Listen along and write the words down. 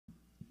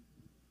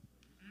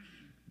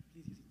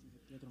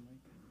Use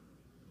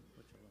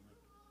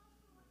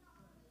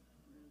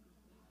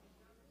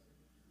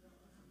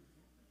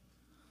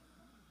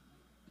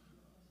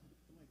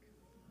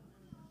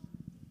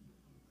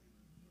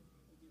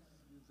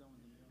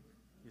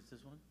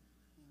this one?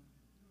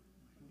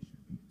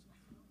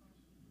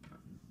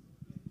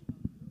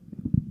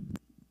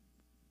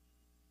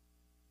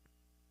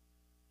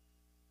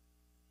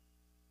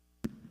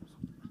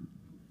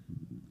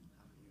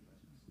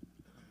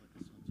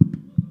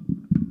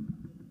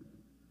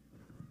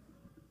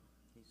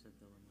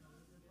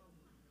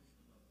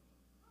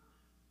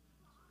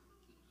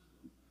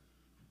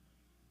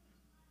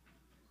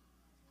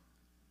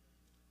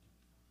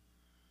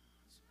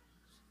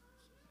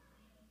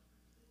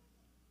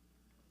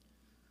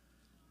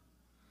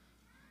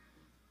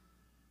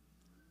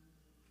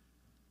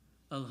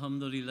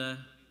 Alhamdulillah,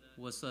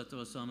 wassalatu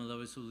wassalamu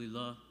ala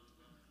rasulillah.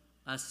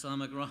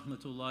 Assalamu alaikum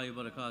rahmatullahi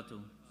wa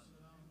barakatuh.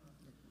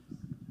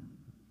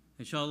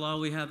 Inshallah,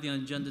 we have the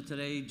agenda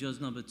today,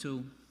 juz number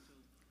 2.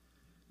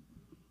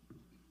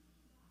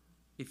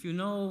 If you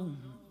know,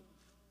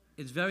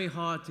 it's very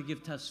hard to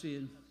give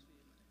tafsir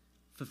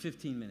for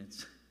 15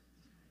 minutes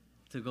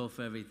to go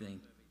for everything.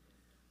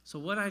 So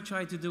what I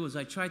tried to do is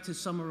I tried to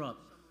sum her up.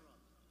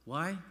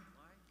 Why?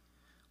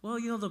 Well,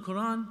 you know, the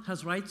Quran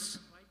has rights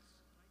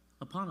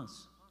upon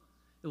us.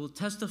 It will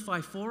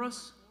testify for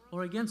us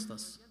or against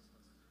us.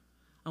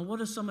 And what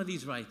are some of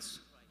these rights?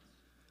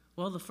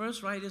 Well, the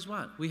first right is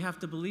what? We have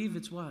to believe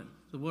it's what?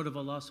 The word of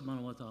Allah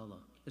subhanahu wa ta'ala.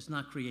 It's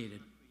not created.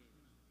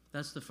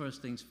 That's the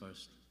first things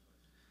first.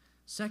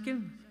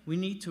 Second, we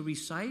need to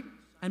recite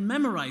and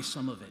memorize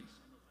some of it.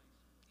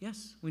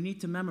 Yes, we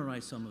need to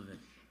memorize some of it.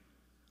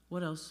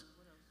 What else?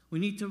 We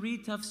need to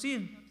read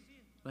tafsir,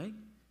 right?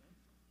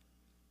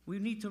 We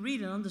need to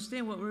read and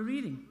understand what we're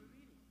reading.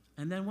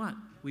 And then what?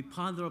 We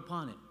ponder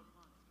upon it.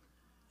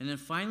 And then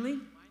finally,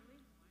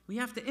 we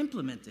have to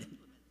implement it.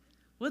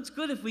 What's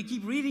good if we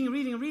keep reading and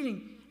reading and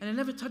reading and it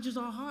never touches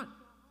our heart?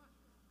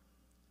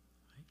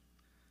 Right?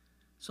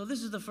 So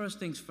this is the first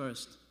things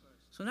first.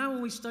 So now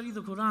when we study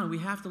the Quran, we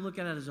have to look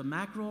at it as a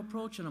macro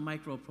approach and a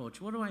micro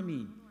approach. What do I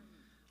mean?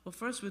 Well,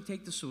 first we'll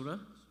take the surah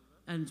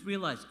and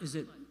realize, is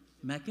it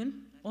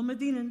Meccan or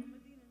Medinan?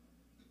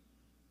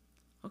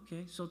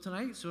 Okay, so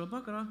tonight, Surah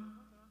Baqarah,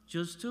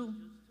 juz 2.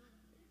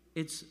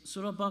 It's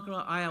Surah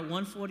Baqarah, ayah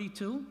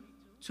 142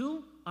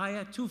 to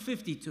ayah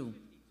 252.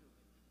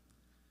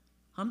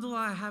 Alhamdulillah,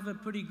 I have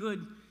it pretty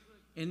good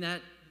in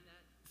that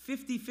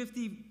 50,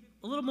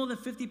 a little more than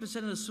 50%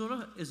 of the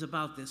surah is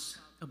about this.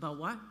 About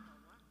what?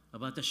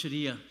 About the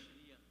Sharia,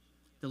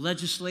 the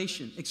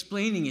legislation,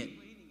 explaining it.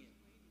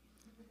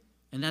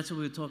 And that's what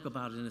we'll talk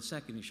about in a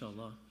second,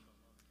 inshallah.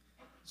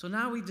 So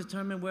now we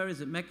determine where is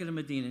it, Mecca or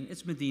Medina?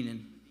 It's Medina.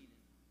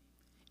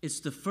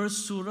 It's the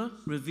first surah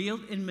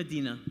revealed in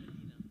Medina.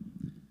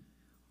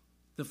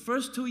 The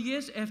first 2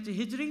 years after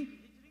Hijri,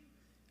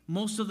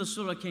 most of the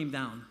surah came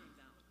down,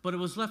 but it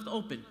was left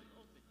open.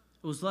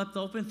 It was left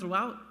open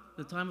throughout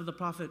the time of the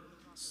Prophet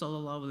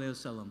sallallahu alaihi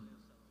wasallam.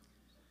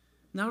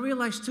 Now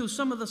realize too,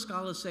 some of the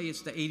scholars say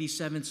it's the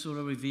 87th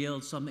surah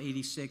revealed, some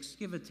 86,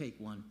 give or take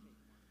one.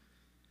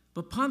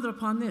 But ponder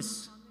upon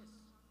this.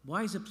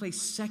 Why is it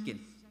placed second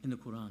in the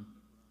Quran?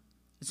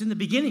 It's in the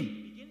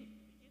beginning.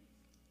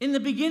 In the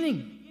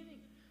beginning.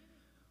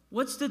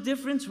 What's the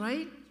difference,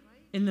 right?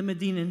 In the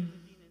Medinan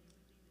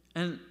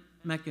and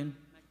Meccan.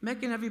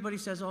 Meccan, everybody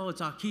says, oh,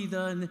 it's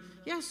Aqidah. And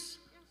yes.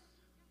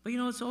 But you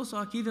know, it's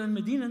also Aqidah and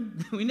Medina.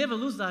 We never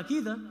lose the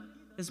Aqidah.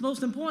 It's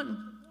most important.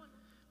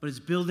 But it's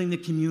building the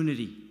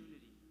community.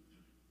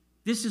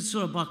 This is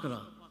Surah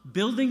Baqarah.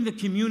 Building the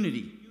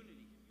community.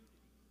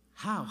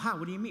 How?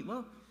 What do you mean?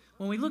 Well,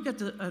 when we look at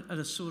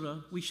a surah,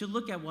 we should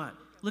look at what?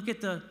 Look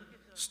at the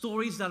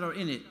stories that are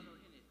in it.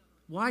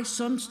 Why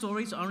some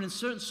stories are in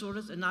certain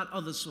surahs and not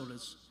other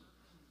surahs.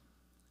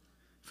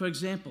 For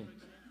example,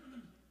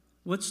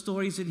 what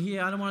stories in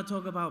here? I don't want to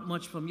talk about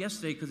much from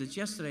yesterday because it's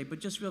yesterday, but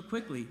just real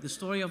quickly, the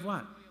story of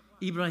what?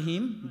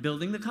 Ibrahim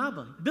building the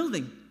Kaaba.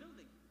 Building.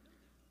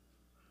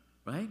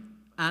 Right?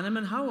 Adam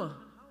and Hawa.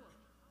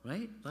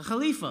 Right? The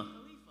Khalifa.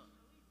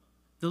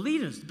 The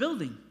leaders,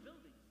 building.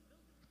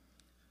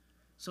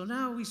 So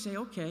now we say,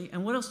 okay,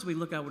 and what else do we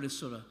look at with this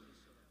surah?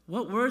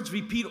 What words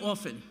repeat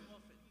often?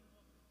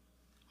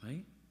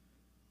 Right?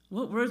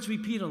 What words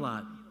repeat a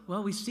lot?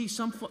 Well, we see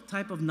some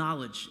type of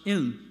knowledge.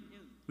 Ilm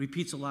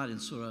repeats a lot in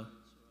Surah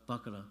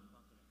Baqarah.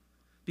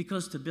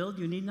 Because to build,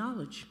 you need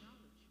knowledge.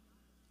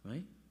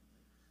 Right?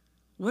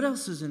 What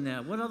else is in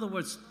there? What other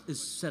words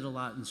is said a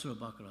lot in Surah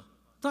Baqarah?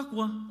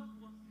 Taqwa.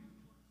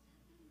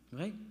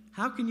 Right?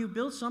 How can you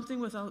build something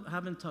without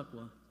having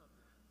taqwa?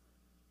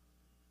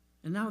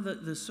 And now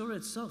the surah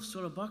itself,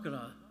 Surah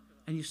Baqarah,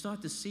 and you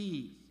start to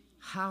see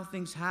how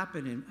things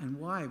happen and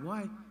why.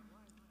 Why?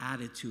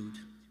 Attitude.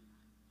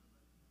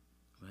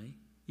 Right?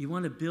 You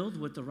want to build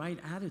with the right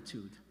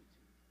attitude.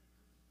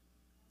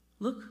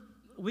 Look,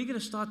 we're going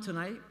to start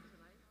tonight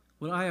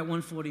with ayah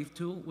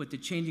 142 with the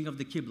changing of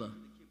the Qibla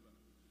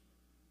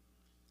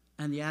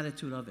and the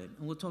attitude of it.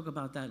 And we'll talk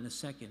about that in a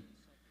second.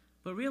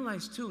 But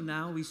realize too,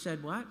 now we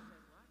said what?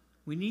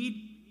 We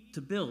need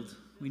to build.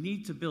 We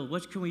need to build.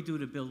 What can we do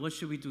to build? What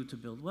should we do to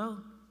build?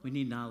 Well, we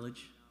need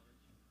knowledge,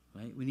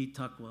 right? We need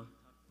taqwa,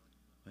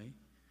 right?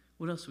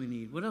 What else we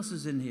need? What else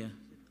is in here?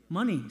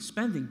 Money,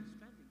 spending.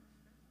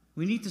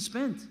 We need to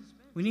spend.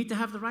 We need to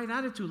have the right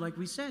attitude, like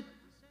we said.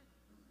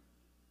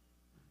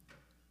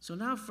 So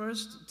now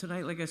first,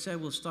 tonight, like I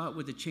said, we'll start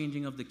with the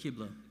changing of the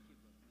Qibla.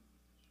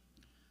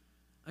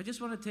 I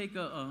just want to take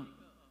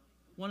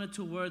one or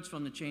two words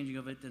from the changing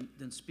of it,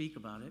 then speak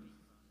about it.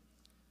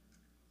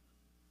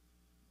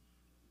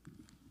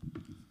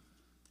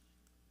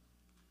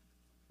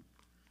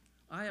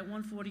 Ayat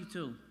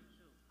 142.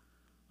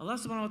 Allah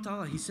subhanahu wa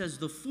ta'ala, He says,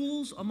 the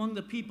fools among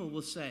the people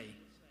will say,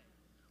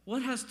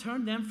 what has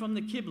turned them from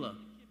the Qibla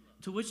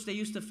to which they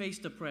used to face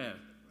the prayer?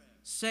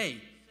 Say,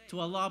 to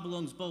Allah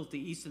belongs both the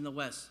east and the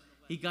west.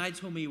 He guides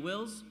whom He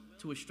wills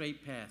to a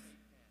straight path.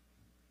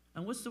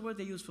 And what's the word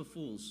they use for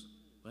fools?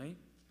 Right?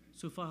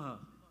 Sufaha.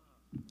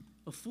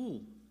 A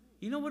fool.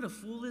 You know what a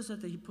fool is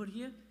that He put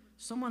here?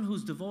 Someone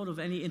who's devoid of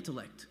any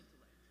intellect.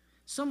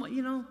 Someone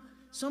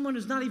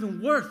who's not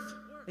even worth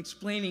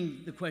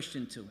explaining the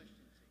question to.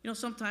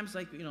 Sometimes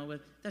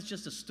that's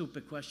just a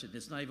stupid question.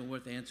 It's not even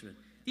worth answering.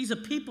 These are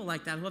people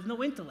like that who have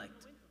no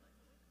intellect.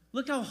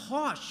 Look how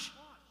harsh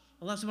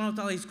Allah subhanahu wa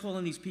ta'ala is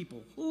calling these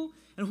people. Who?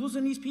 And who's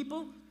in these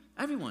people?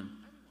 Everyone.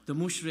 The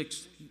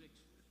mushriks,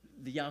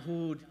 the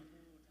Yahud,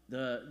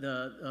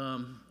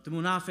 the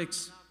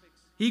munafiqs.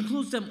 He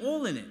includes them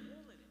all in it.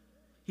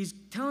 He's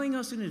telling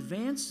us in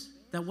advance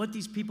that what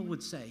these people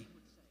would say.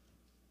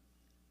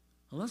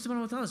 Allah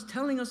subhanahu wa ta'ala is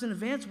telling us in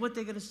advance what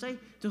they're going to say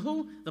to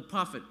who? The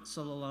Prophet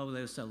sallallahu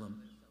alaihi wasallam.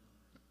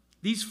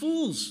 These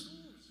fools.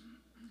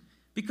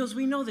 Because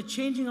we know the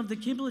changing of the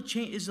Qibla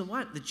is the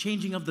what? The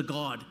changing of the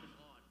God.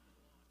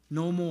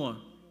 No more.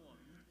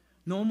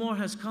 No more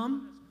has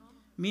come.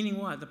 Meaning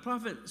what? The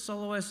Prophet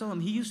sallallahu alaihi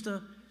wasallam, he used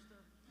to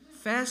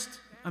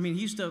he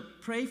used to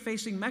pray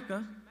facing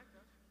Mecca.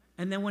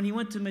 And then when he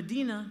went to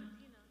Medina,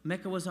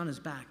 Mecca was on his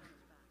back.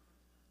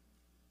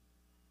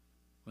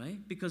 Right?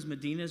 Because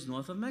Medina is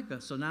north of Mecca.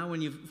 So now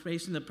when you're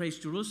facing the place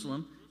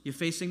Jerusalem, you're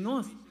facing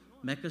north.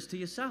 Mecca's to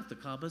your south, the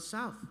Kaaba's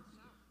south.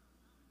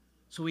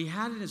 So he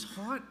had in his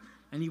heart,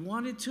 and he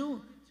wanted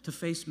to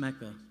face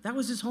Mecca. That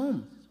was his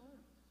home.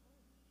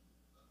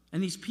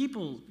 And these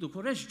people, the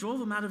Quraysh,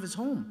 drove him out of his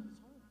home.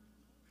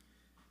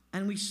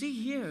 And we see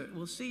here,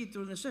 we'll see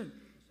through the surah,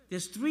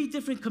 there's 3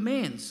 different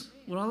commands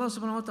where Allah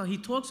subhanahu wa ta'ala, He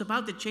talks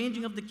about the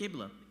changing of the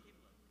Qibla.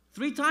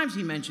 3 times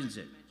He mentions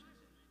it.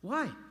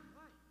 Why?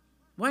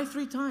 Why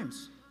 3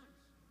 times?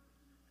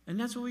 And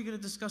that's what we're going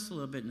to discuss a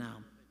little bit now.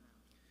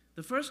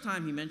 The first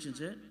time He mentions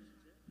it,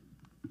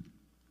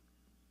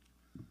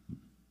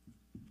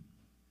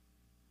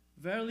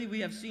 verily we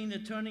have seen the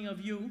turning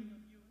of you,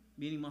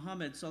 meaning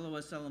Muhammad sallallahu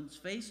alaihi wasallam's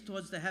face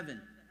towards the heaven.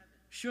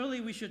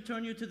 Surely we should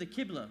turn you to the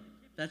Qibla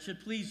that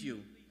should please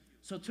you.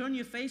 So turn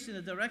your face in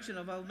the direction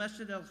of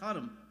Masjid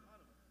al-Haram.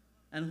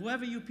 And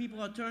whoever you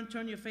people are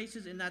turn your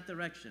faces in that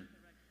direction.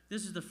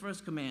 This is the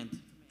first command.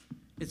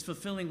 It's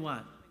fulfilling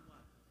what?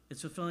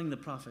 It's fulfilling the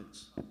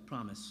Prophet's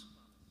promise.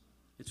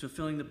 It's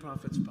fulfilling the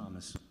Prophet's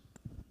promise.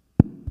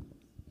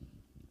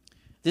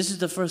 This is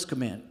the first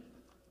command.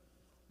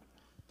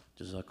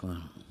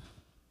 Jazakallah.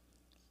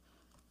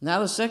 Now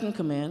the second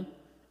command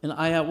in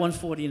Ayat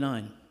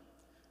 149.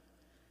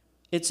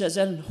 It says,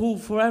 and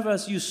whoever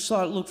you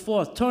saw look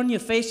forth, turn your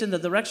face in the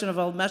direction of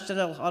Al-Masjid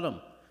al-Haram.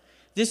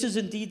 This is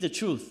indeed the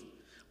truth.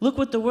 Look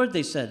what the word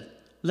they said.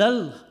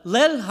 Lel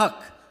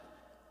haq.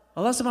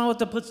 Allah subhanahu wa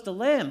ta'ala puts the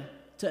lamb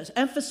to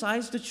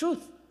emphasize the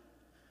truth.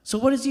 So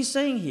what is He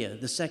saying here?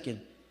 The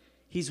second.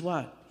 He's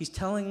what? He's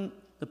telling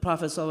the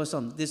Prophet sallallahu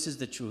alaihi wasallam, this is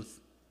the truth.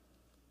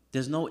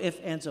 There's no ifs,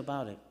 ands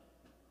about it.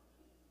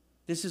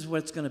 This is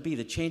what it's going to be,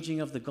 the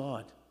changing of the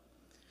God.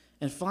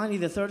 And finally,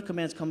 the third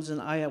command comes in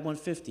Ayat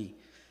 150.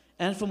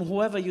 And from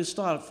whoever you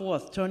start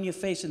forth, turn your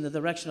face in the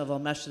direction of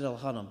Al-Masjid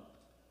al-Haram.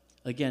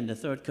 Again, the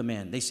third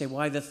command. They say,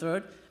 why the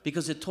third?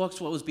 Because it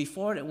talks what was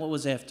before it and what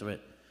was after it.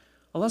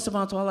 Allah subhanahu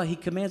wa ta'ala, He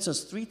commands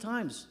us 3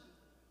 times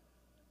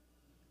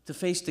to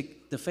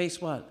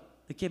face what?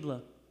 The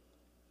Qibla.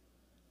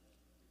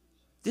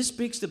 This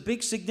speaks the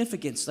big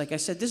significance. Like I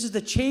said, this is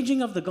the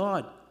changing of the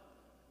God.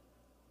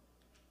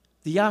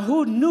 The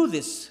Yahud knew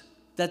this,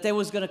 that they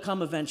was going to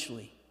come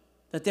eventually,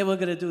 that they were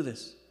going to do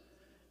this.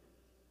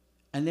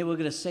 And they were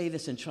going to say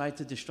this and try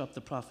to disrupt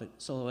the Prophet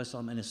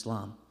ﷺ and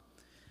Islam.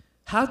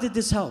 How did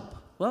this help?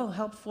 Well, it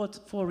helped for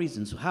 4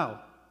 reasons. How?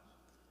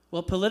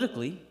 Well,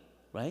 politically,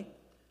 right?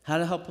 How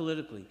to help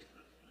politically?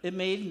 It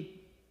made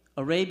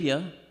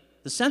Arabia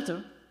the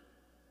center,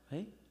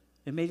 right?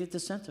 It made it the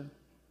center.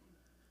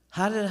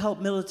 How did it help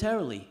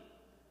militarily?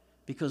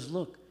 Because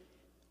look,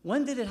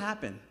 when did it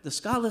happen? The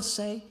scholars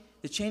say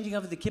the changing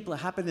of the Qibla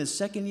happened in the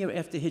 2nd year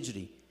after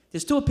Hijri.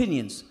 There's 2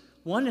 opinions.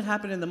 One, it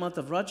happened in the month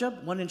of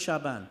Rajab, one in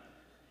Shaban.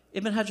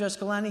 Ibn Hajar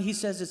Asqalani, he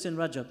says it's in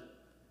Rajab.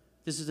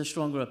 This is the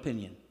stronger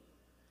opinion.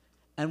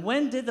 And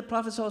when did the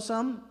Prophet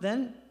ﷺ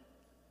then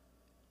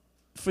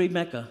free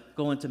Mecca,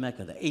 go into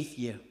Mecca? The 8th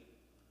year.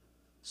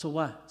 So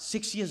what?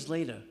 6 years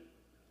later,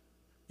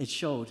 it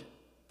showed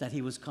that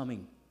he was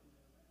coming.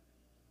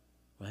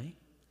 Right?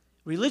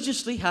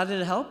 Religiously, how did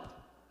it help?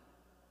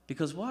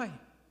 Because why?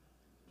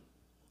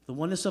 The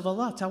oneness of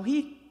Allah,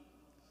 Tawheed.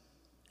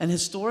 And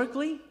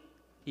historically,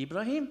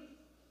 Ibrahim.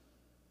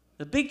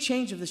 The big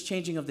change of this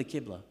changing of the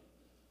Qibla.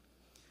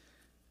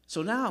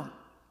 So now,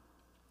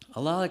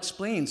 Allah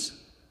explains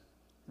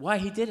why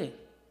he did it.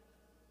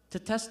 To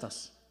test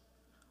us.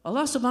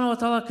 Allah subhanahu wa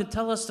ta'ala could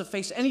tell us to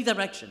face any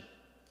direction.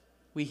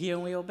 We hear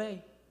and we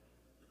obey.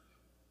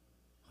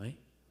 Right?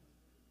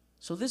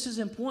 So this is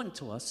important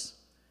to us.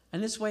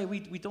 And this way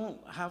we don't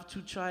have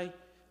to try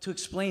to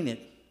explain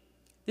it.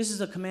 This is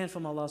a command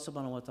from Allah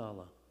subhanahu wa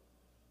ta'ala.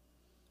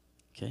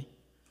 Okay?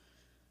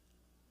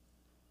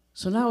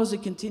 So now as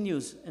it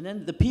continues, and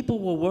then the people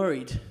were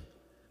worried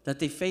that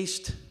they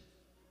faced,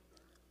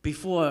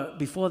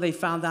 before they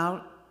found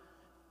out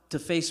to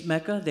face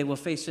Mecca, they were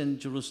facing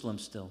Jerusalem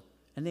still.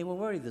 And they were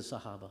worried, the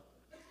Sahaba.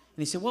 And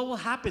he said, what will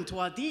happen to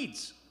our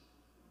deeds?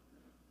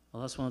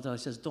 Allah subhanahu wa ta'ala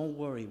says, don't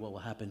worry what will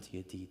happen to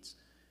your deeds.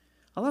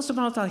 Allah subhanahu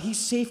wa ta'ala, he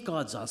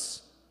safeguards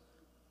us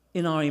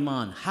in our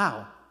iman.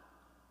 How?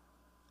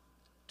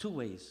 Two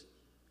ways.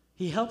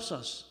 He helps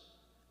us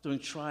during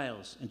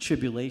trials and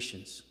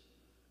tribulations,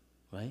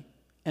 right?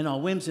 And our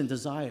whims and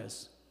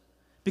desires.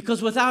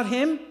 Because without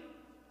him,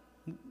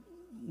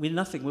 we're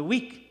nothing, we're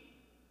weak.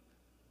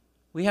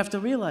 We have to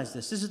realize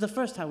this. This is the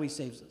first how he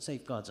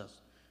safeguards us.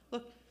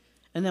 Look,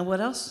 and then what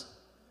else?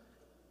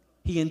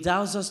 He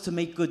endows us to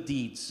make good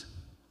deeds.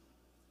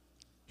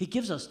 He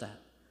gives us that.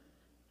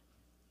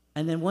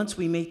 And then once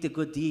we make the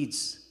good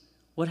deeds,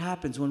 what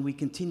happens when we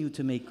continue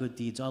to make good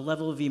deeds? Our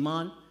level of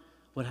iman,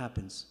 what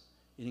happens?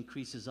 It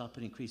increases up,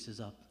 it increases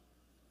up.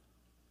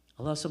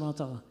 Allah subhanahu wa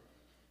ta'ala,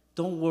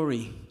 don't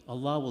worry,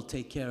 Allah will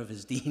take care of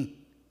his deen.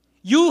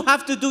 You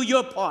have to do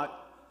your part.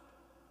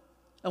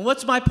 And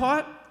what's my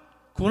part?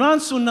 Quran,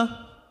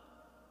 Sunnah.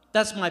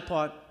 That's my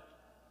part.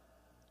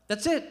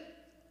 That's it.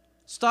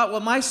 Start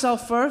with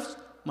myself first,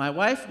 my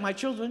wife, my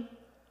children.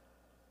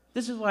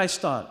 This is where I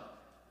start.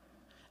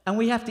 And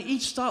we have to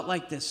each start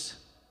like this,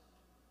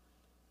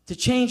 to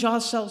change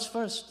ourselves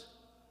first.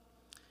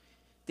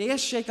 They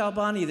asked Sheikh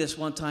Albani this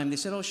one time. They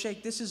said, oh,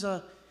 Sheikh, this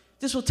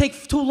will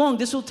take too long.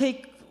 This will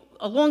take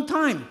a long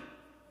time.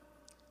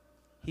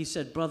 He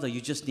said, brother,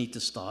 you just need to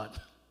start.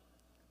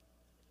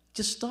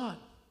 Just start.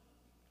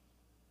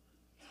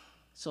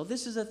 So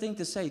this is the thing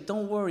to say.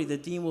 Don't worry, the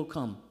deen will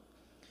come.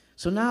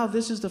 So now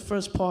this is the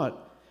first part.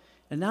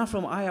 And now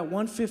from ayah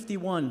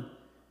 151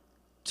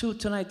 to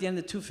tonight, the end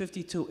of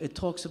 252, it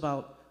talks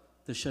about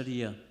the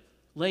Sharia.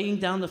 Laying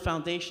down the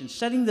foundation,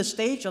 setting the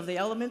stage of the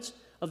elements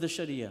of the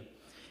Sharia.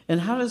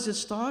 And how does it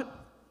start?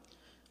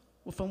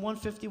 Well, from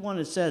 151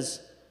 it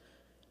says,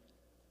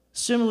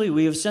 similarly,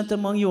 we have sent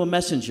among you a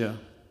messenger,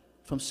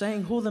 from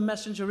saying who the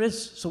messenger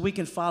is so we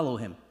can follow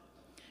him.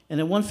 And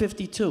in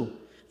 152,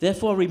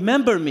 therefore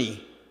remember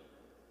me.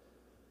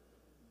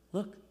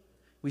 Look,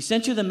 we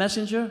sent you the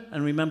messenger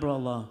and remember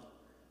Allah.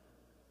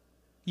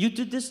 You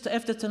did this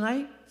after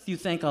tonight, you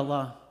thank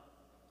Allah.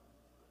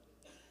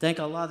 Thank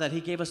Allah that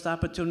he gave us the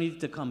opportunity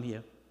to come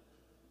here.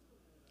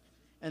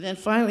 And then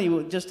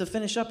finally, just to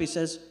finish up, he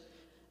says,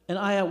 in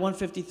ayah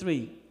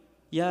 153,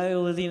 Ya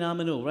ayyuhalladhina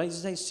amanu, right? He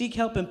says, seek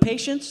help in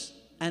patience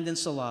and in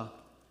salah.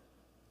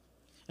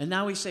 And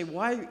now we say,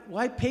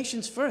 why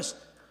patience first?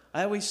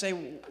 I always say,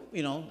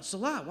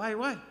 salah,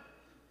 why?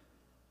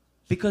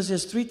 Because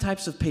there's three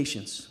types of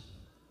patience.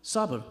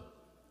 Sabr,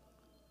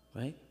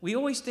 right? We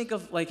always think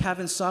of like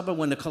having sabr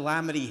when the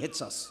calamity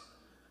hits us.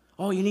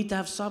 Oh, you need to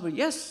have sabr.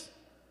 Yes,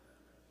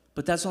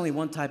 but that's only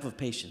one type of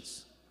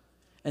patience.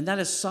 And that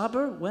is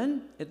sabr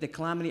when the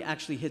calamity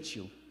actually hits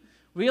you.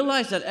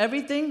 Realize that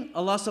everything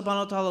Allah subhanahu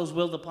wa ta'ala has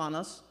willed upon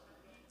us.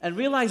 And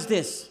realize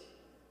this,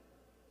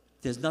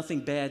 there's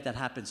nothing bad that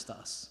happens to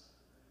us.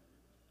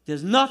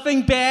 There's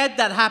nothing bad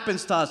that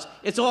happens to us.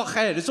 It's all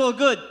khair, it's all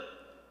good.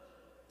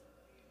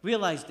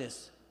 Realize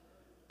this.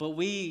 But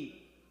we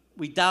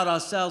doubt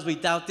ourselves, we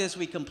doubt this,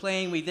 we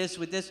complain, we this,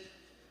 with this.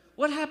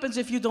 What happens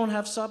if you don't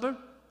have sabr?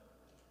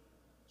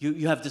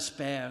 You have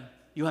despair,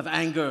 you have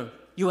anger,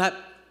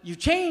 you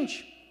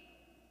change.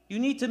 You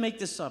need to make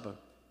this sabr.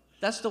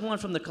 That's the one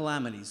from the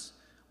calamities.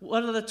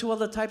 What are the two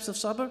other types of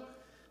sabr?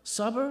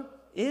 Sabr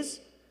is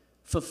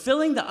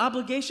fulfilling the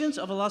obligations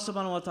of Allah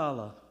subhanahu wa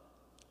ta'ala.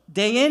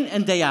 Day in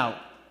and day out.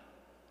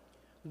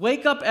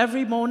 Wake up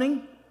every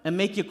morning and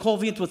make your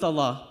covenant with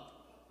Allah.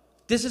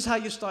 This is how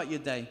you start your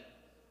day.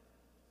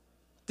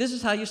 This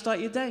is how you start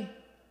your day.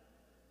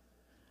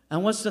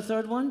 And what's the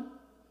third one?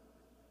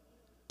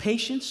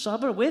 Patience,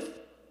 sabr with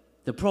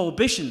the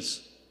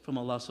prohibitions from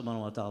Allah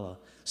subhanahu wa ta'ala.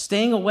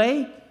 Staying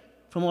away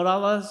from what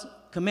Allah has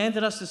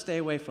commanded us to stay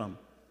away from.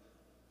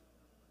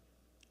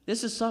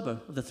 This is sabr,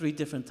 the three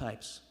different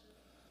types.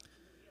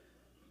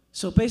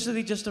 So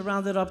basically, just to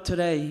round it up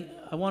today,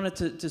 I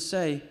wanted to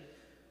say,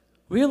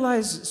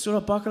 realize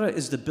Surah Baqarah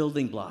is the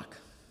building block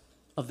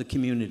of the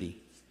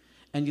community.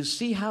 And you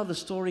see how the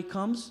story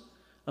comes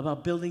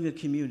about building a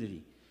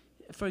community.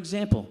 For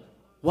example,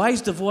 why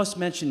is divorce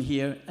mentioned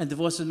here and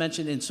divorce is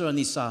mentioned in Surah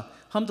Nisa?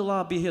 Alhamdulillah,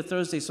 I'll be here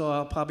Thursday, so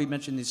I'll probably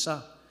mention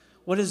Nisa.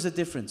 What is the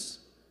difference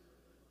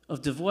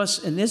of divorce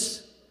in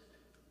this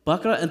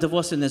Baqarah and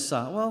divorce in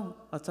Nisa? Well,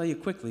 I'll tell you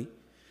quickly.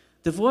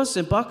 Divorce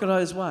in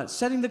Baqarah is what?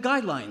 Setting the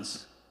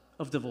guidelines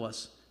of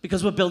divorce,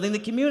 because we're building the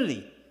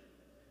community.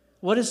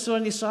 What is Surah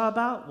Nisa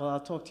about? Well,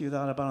 I'll talk to you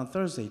about on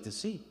Thursday to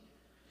see.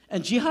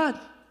 And jihad.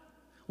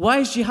 Why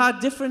is jihad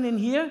different in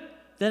here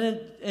than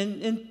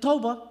in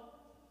Tawbah?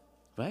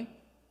 Right?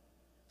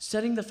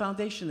 Setting the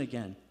foundation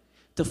again.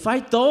 To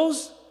fight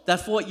those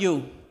that fought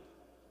you.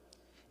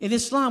 In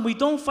Islam, we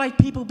don't fight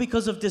people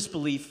because of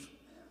disbelief.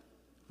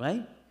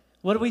 Right?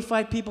 What do we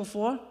fight people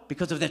for?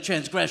 Because of their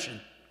transgression.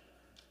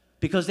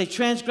 Because they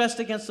transgressed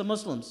against the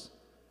Muslims.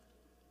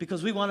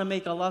 Because we want to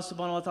make Allah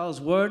subhanahu wa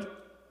ta'ala's word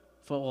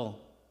for all.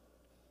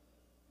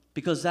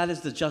 Because that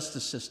is the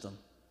justice system.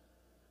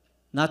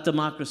 Not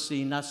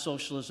democracy, not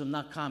socialism,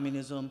 not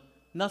communism,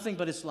 nothing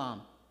but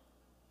Islam.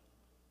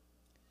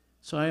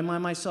 So I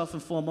remind myself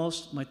and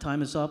foremost, my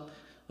time is up.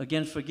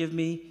 Again, forgive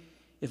me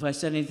if I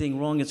said anything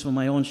wrong, it's from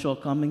my own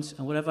shortcomings.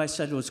 And whatever I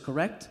said was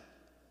correct,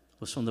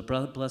 was from the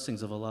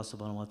blessings of Allah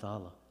subhanahu wa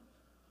ta'ala.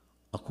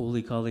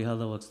 أقولي قولي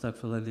هذا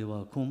وأستغفر لي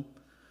ولكم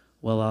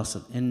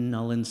والعصر إن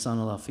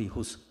الإنسان لفي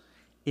خسر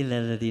إلا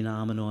الذين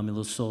آمنوا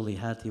وعملوا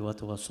الصالحات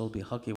وتواصوا بالحق